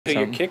Who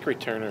your kick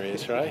returner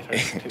is, right?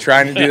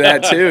 Trying to do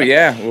that too,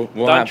 yeah.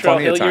 We'll have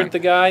plenty of time. Hilliard, the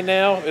guy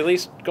now, at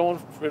least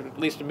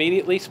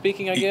immediately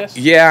speaking, I guess.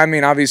 Yeah, I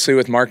mean, obviously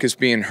with Marcus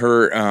being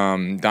hurt,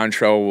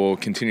 Dontrell will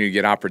continue to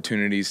get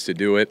opportunities to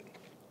do it.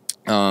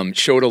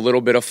 Showed a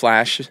little bit of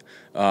flash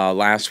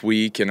last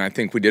week, and I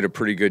think we did a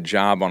pretty good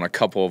job on a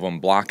couple of them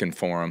blocking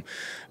for him.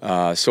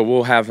 So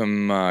we'll have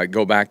him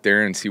go back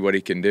there and see what he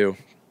can do.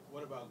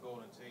 What about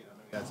Golden Tate? I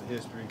mean, that's a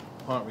history,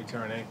 punt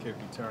return and kick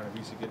return. If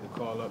he should get the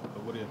call up,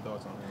 but what are your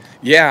thoughts on him?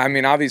 Yeah, I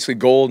mean, obviously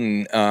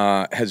Golden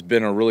has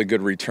been a really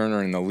good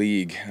returner in the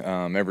league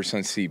ever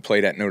since he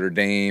played at Notre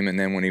Dame, and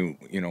then when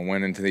he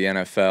went into the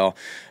NFL.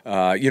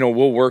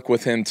 We'll work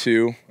with him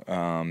too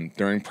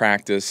during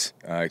practice,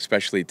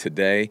 especially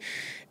today.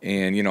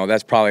 And,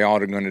 that's probably all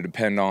going to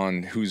depend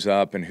on who's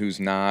up and who's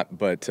not,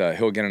 but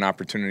he'll get an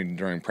opportunity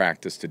during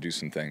practice to do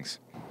some things.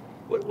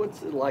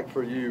 What's it like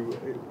for you?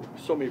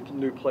 So many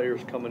new players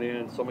coming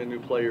in, so many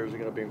new players are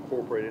going to be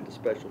incorporated into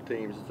special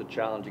teams. It's a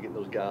challenge to get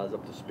those guys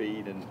up to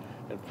speed and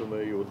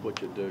familiar with what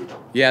you do.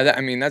 Yeah,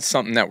 that's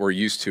something that we're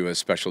used to as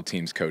special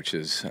teams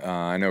coaches.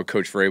 I know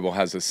Coach Vrabel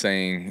has a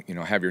saying,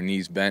 have your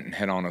knees bent and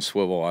head on a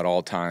swivel at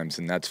all times,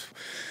 and that's,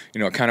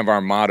 kind of our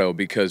motto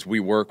because we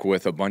work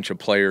with a bunch of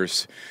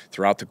players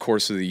throughout the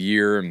course of the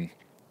year, and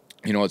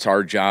it's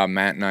our job,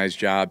 Matt and I's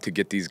job, to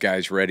get these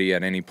guys ready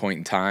at any point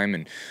in time,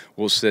 and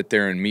we'll sit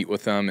there and meet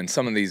with them. And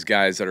some of these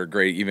guys that are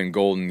great, even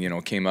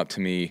Golden, came up to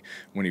me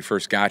when he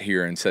first got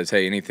here and says,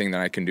 hey, anything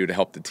that I can do to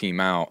help the team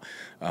out,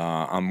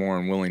 I'm more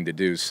than willing to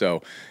do.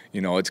 So,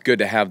 it's good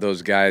to have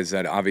those guys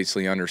that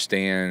obviously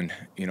understand,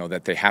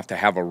 that they have to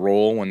have a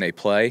role when they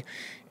play.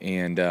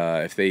 And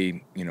if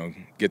they,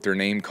 get their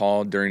name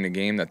called during the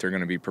game, that they're going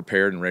to be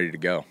prepared and ready to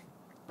go.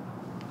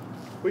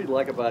 What do you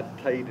like about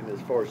Tate and as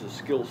far as his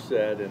skill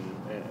set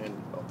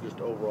and just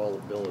overall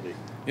ability?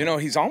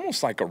 He's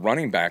almost like a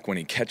running back when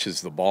he catches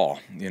the ball.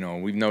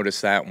 We've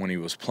noticed that when he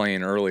was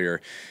playing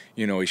earlier.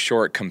 He's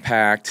short,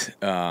 compact,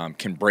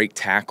 can break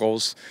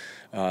tackles.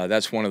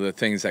 That's one of the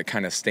things that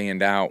kind of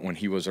stand out when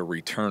he was a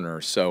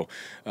returner. So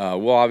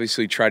we'll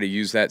obviously try to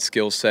use that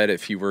skill set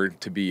if he were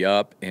to be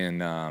up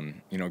and,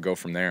 go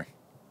from there.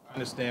 I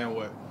understand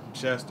what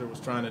Chester was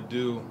trying to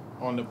do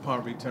on the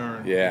punt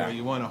return. Yeah.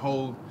 You want to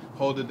hold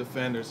the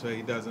defender so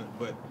he doesn't.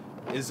 But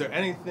is there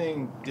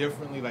anything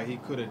differently like he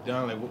could have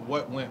done? Like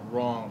what went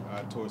wrong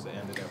towards the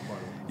end of that punt?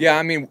 Yeah,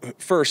 I mean,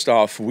 first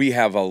off, we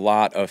have a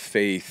lot of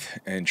faith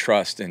and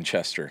trust in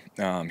Chester.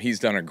 He's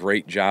done a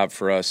great job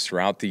for us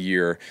throughout the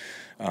year.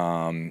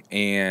 And,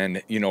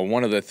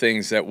 one of the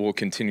things that we'll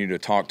continue to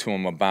talk to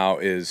him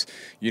about is,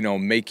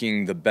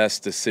 making the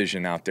best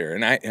decision out there.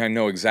 And I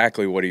know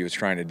exactly what he was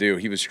trying to do.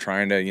 He was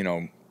trying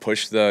to,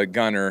 push the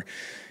gunner,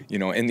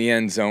 in the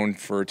end zone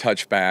for a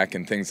touchback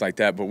and things like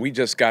that. But we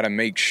just got to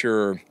make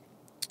sure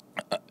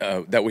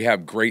that we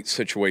have great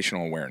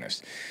situational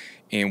awareness.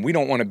 And we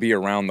don't want to be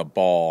around the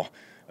ball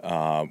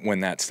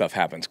when that stuff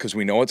happens because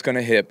we know it's going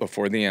to hit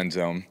before the end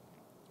zone.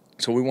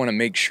 So we want to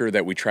make sure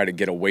that we try to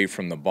get away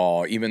from the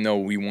ball. Even though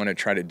we want to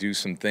try to do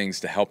some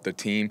things to help the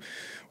team,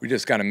 we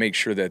just got to make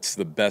sure that's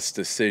the best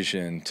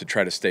decision to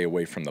try to stay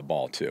away from the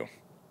ball too.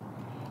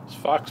 Is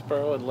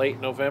Foxborough in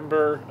late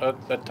November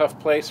a tough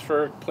place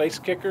for place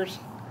kickers?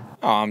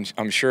 Oh,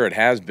 I'm sure it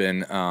has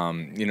been.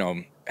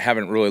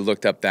 Haven't really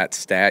looked up that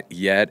stat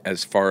yet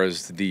as far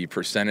as the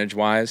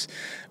percentage-wise,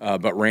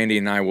 but Randy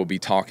and I will be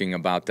talking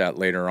about that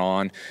later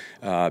on.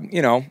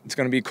 It's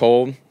going to be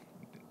cold.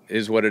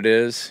 Is what it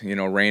is.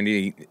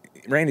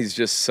 Randy's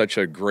just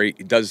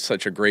does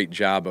such a great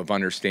job of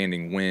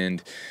understanding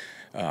wind,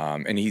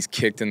 and he's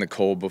kicked in the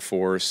cold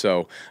before,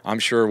 so I'm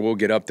sure we'll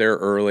get up there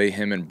early.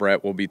 Him and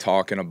Brett will be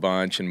talking a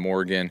bunch, and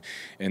Morgan,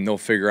 and they'll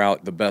figure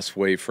out the best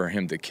way for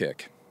him to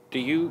kick. Do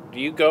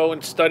you go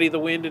and study the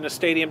wind in a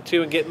stadium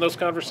too and get in those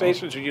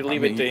conversations, or you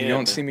leave it to him? You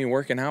don't see me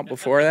working out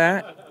before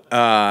that.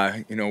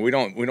 We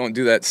don't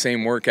do that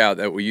same workout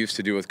that we used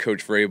to do with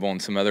Coach Vrabel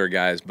and some other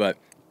guys, but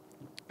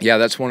yeah,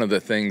 that's one of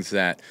the things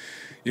that,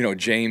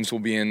 James will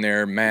be in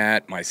there,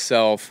 Matt,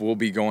 myself, we'll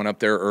be going up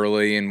there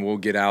early and we'll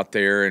get out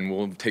there and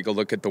we'll take a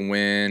look at the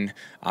wind,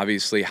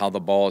 obviously how the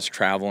ball is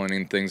traveling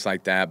and things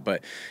like that.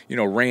 But,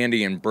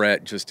 Randy and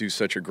Brett just do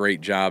such a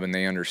great job and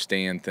they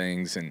understand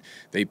things and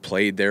they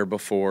played there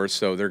before,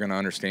 so they're going to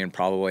understand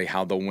probably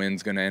how the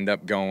wind's going to end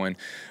up going.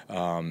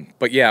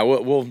 But yeah,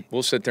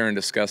 we'll sit there and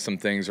discuss some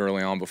things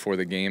early on before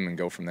the game and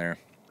go from there.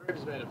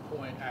 Braves made a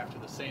point after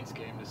the Saints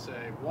game to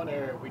say one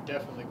area we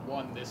definitely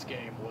won this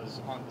game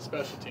was on the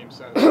special team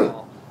side of the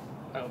ball.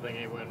 I don't think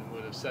anyone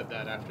would have said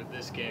that after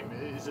this game.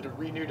 Is it a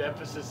renewed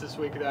emphasis this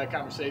week of that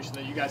conversation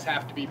that you guys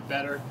have to be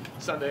better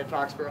Sunday in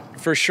Foxborough?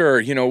 For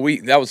sure.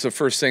 That was the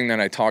first thing that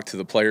I talked to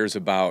the players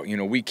about.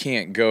 We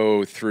can't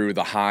go through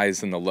the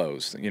highs and the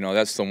lows.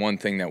 That's the one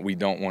thing that we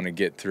don't want to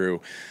get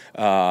through.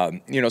 So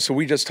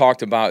we just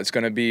talked about it's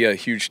going to be a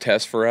huge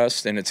test for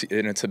us, and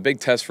it's a big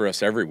test for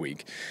us every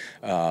week.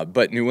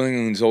 But New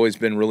England's always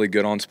been really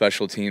good on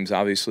special teams.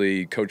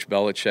 Obviously, Coach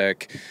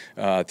Belichick,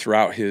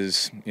 throughout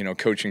his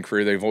coaching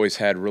career, they've always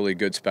had really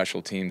good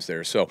special teams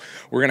there. So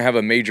we're going to have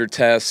a major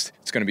test.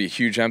 It's going to be a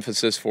huge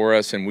emphasis for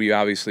us, and we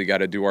obviously got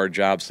to do our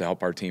jobs to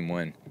help our team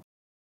win.